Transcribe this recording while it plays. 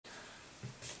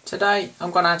Today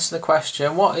I'm going to answer the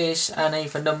question, what is an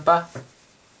even number?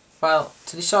 Well,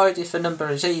 to decide if a number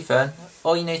is even,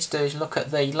 all you need to do is look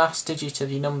at the last digit of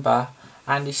your number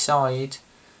and decide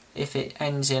if it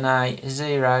ends in a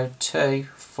 0, 2,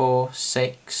 4,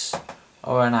 6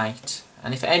 or an 8.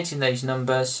 And if it ends in these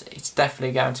numbers, it's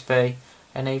definitely going to be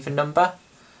an even number.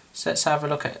 So let's have a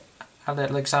look at a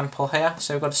little example here.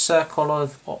 So we've got to circle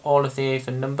all of the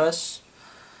even numbers.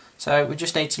 So we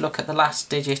just need to look at the last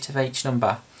digit of each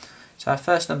number. So our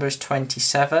first number is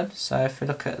 27, so if we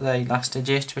look at the last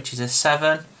digit, which is a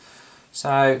 7,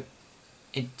 so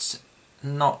it's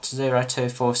not 0, 2,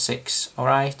 4, 6 or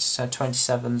 8, so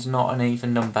 27 is not an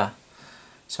even number.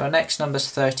 So our next number is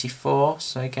 34,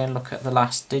 so again look at the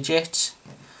last digit.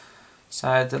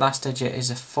 So the last digit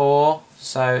is a 4,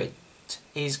 so it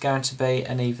is going to be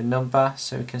an even number,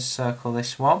 so we can circle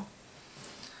this one.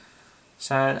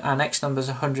 So our next number is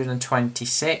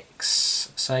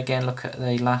 126, so again look at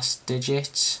the last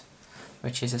digit,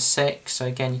 which is a 6, so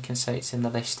again you can see it's in the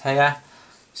list here,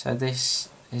 so this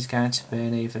is going to be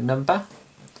an even number.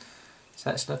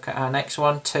 So let's look at our next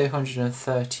one,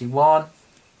 231,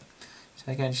 so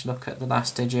again just look at the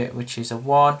last digit, which is a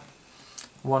 1.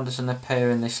 1 doesn't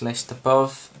appear in this list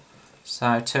above,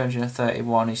 so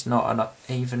 231 is not an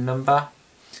even number.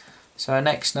 So our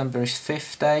next number is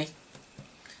 50.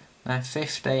 Now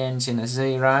 50 ends in a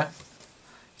 0,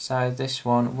 so this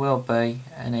one will be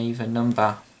an even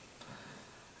number.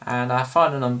 And our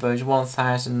final number is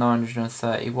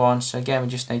 1931, so again we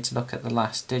just need to look at the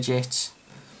last digit.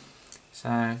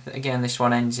 So again this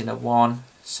one ends in a 1,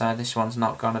 so this one's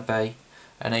not going to be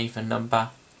an even number.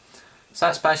 So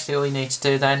that's basically all you need to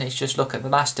do then, is just look at the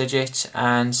last digit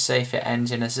and see if it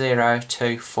ends in a 0,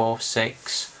 2, 4,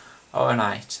 6 or an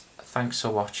 8. Thanks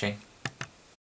for watching.